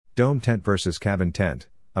Dome tent versus cabin tent,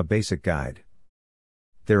 a basic guide.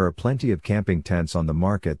 There are plenty of camping tents on the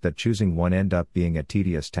market that choosing one end up being a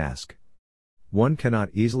tedious task. One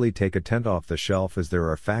cannot easily take a tent off the shelf as there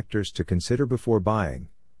are factors to consider before buying,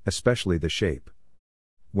 especially the shape.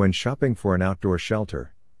 When shopping for an outdoor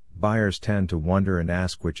shelter, buyers tend to wonder and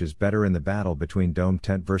ask which is better in the battle between dome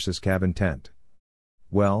tent versus cabin tent.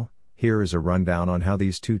 Well, here is a rundown on how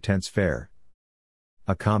these two tents fare.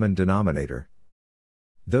 A common denominator.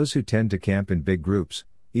 Those who tend to camp in big groups,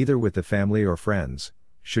 either with the family or friends,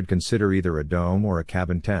 should consider either a dome or a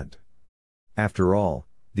cabin tent. After all,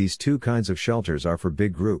 these two kinds of shelters are for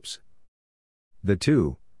big groups. The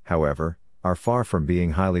two, however, are far from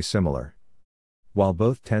being highly similar. While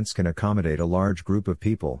both tents can accommodate a large group of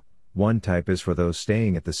people, one type is for those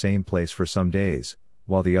staying at the same place for some days,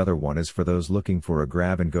 while the other one is for those looking for a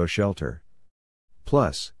grab-and-go shelter.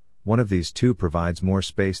 Plus, one of these two provides more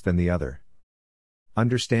space than the other.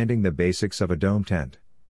 Understanding the basics of a dome tent.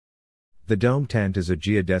 The dome tent is a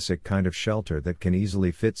geodesic kind of shelter that can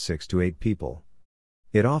easily fit 6 to 8 people.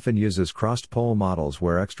 It often uses crossed pole models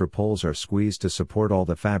where extra poles are squeezed to support all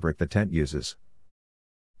the fabric the tent uses.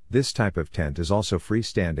 This type of tent is also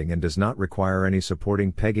freestanding and does not require any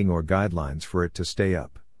supporting pegging or guidelines for it to stay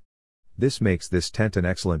up. This makes this tent an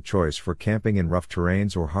excellent choice for camping in rough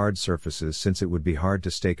terrains or hard surfaces since it would be hard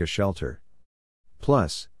to stake a shelter.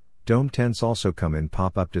 Plus, dome tents also come in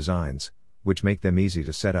pop-up designs, which make them easy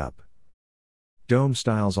to set up. Dome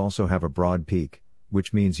styles also have a broad peak,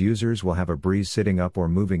 which means users will have a breeze sitting up or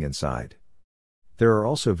moving inside. There are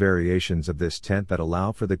also variations of this tent that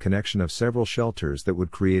allow for the connection of several shelters that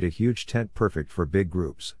would create a huge tent perfect for big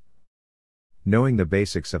groups. Knowing the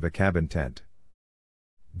basics of a cabin tent.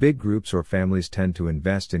 Big groups or families tend to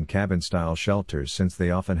invest in cabin-style shelters since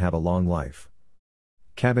they often have a long life.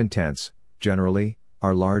 Cabin tents, generally,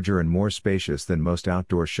 are larger and more spacious than most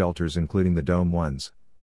outdoor shelters including the dome ones.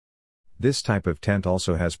 This type of tent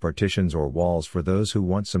also has partitions or walls for those who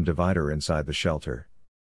want some divider inside the shelter.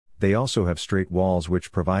 They also have straight walls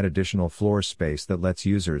which provide additional floor space that lets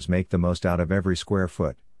users make the most out of every square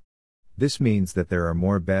foot. This means that there are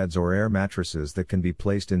more beds or air mattresses that can be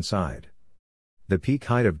placed inside. The peak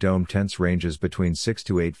height of dome tents ranges between 6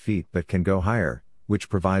 to 8 feet but can go higher, which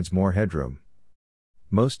provides more headroom.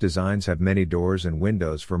 Most designs have many doors and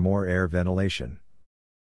windows for more air ventilation.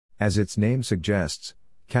 As its name suggests,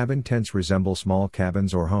 cabin tents resemble small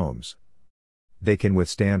cabins or homes. They can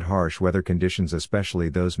withstand harsh weather conditions, especially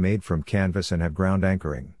those made from canvas and have ground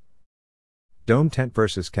anchoring. Dome tent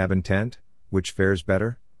versus cabin tent, which fares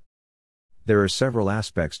better? There are several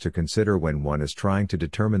aspects to consider when one is trying to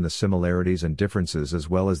determine the similarities and differences as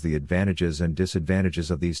well as the advantages and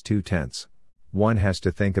disadvantages of these two tents. One has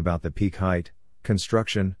to think about the peak height,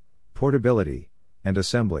 construction, portability, and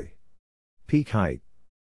assembly. Peak height.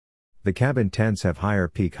 The cabin tents have higher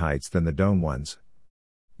peak heights than the dome ones.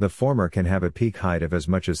 The former can have a peak height of as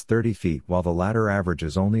much as 30 feet while the latter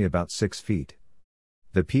averages only about 6 feet.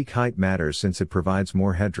 The peak height matters since it provides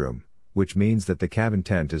more headroom, which means that the cabin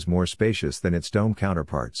tent is more spacious than its dome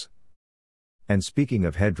counterparts. And speaking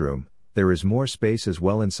of headroom, there is more space as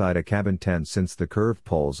well inside a cabin tent since the curved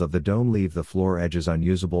poles of the dome leave the floor edges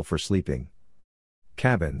unusable for sleeping.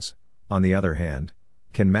 Cabins, on the other hand,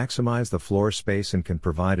 can maximize the floor space and can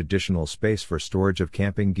provide additional space for storage of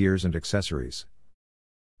camping gears and accessories.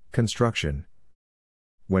 Construction.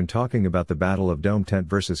 When talking about the battle of dome tent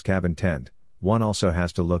versus cabin tent, one also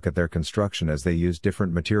has to look at their construction as they use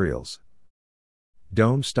different materials.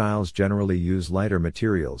 Dome styles generally use lighter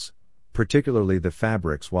materials, particularly the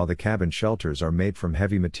fabrics, while the cabin shelters are made from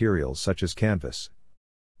heavy materials such as canvas.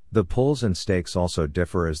 The poles and stakes also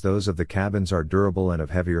differ as those of the cabins are durable and of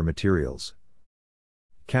heavier materials.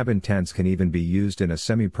 Cabin tents can even be used in a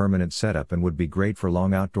semi-permanent setup and would be great for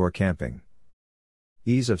long outdoor camping.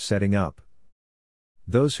 Ease of setting up.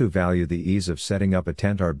 Those who value the ease of setting up a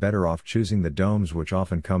tent are better off choosing the domes, which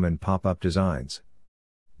often come in pop-up designs.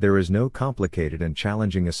 There is no complicated and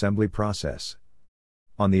challenging assembly process.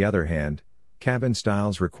 On the other hand, cabin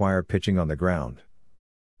styles require pitching on the ground.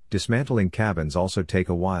 Dismantling cabins also take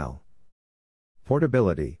a while.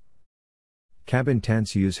 Portability. Cabin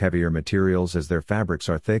tents use heavier materials as their fabrics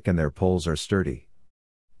are thick and their poles are sturdy.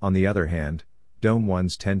 On the other hand, dome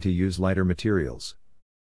ones tend to use lighter materials.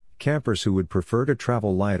 Campers who would prefer to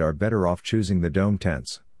travel light are better off choosing the dome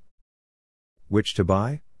tents. Which to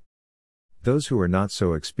buy? Those who are not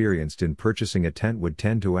so experienced in purchasing a tent would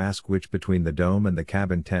tend to ask which between the dome and the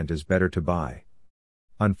cabin tent is better to buy.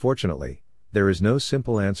 Unfortunately, there is no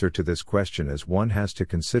simple answer to this question, as one has to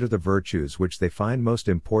consider the virtues which they find most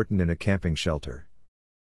important in a camping shelter.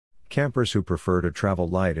 Campers who prefer to travel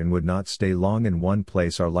light and would not stay long in one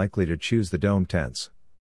place are likely to choose the dome tents.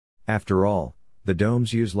 After all, the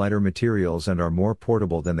domes use lighter materials and are more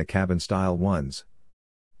portable than the cabin-style ones.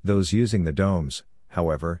 Those using the domes,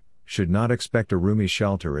 however, should not expect a roomy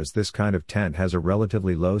shelter, as this kind of tent has a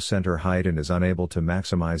relatively low center height and is unable to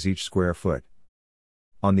maximize each square foot.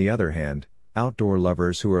 On the other hand, outdoor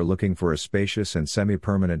lovers who are looking for a spacious and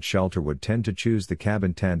semi-permanent shelter would tend to choose the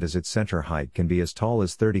cabin tent, as its center height can be as tall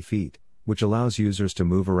as 30 feet, which allows users to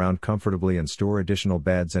move around comfortably and store additional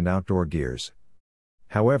beds and outdoor gears.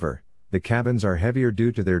 However, the cabins are heavier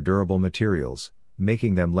due to their durable materials,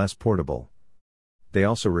 making them less portable. They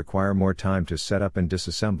also require more time to set up and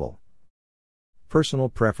disassemble. Personal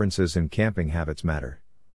preferences and camping habits matter.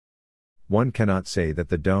 One cannot say that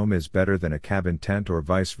the dome is better than a cabin tent or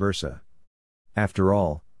vice versa. After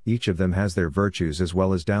all, each of them has their virtues as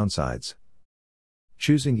well as downsides.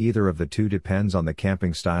 Choosing either of the two depends on the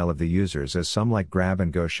camping style of the users, as some like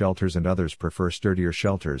grab-and-go shelters and others prefer sturdier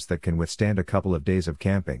shelters that can withstand a couple of days of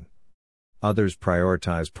camping. Others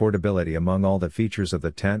prioritize portability among all the features of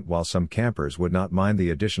the tent, while some campers would not mind the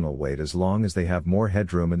additional weight as long as they have more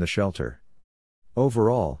headroom in the shelter.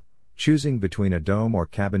 Overall, choosing between a dome or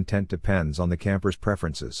cabin tent depends on the camper's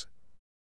preferences.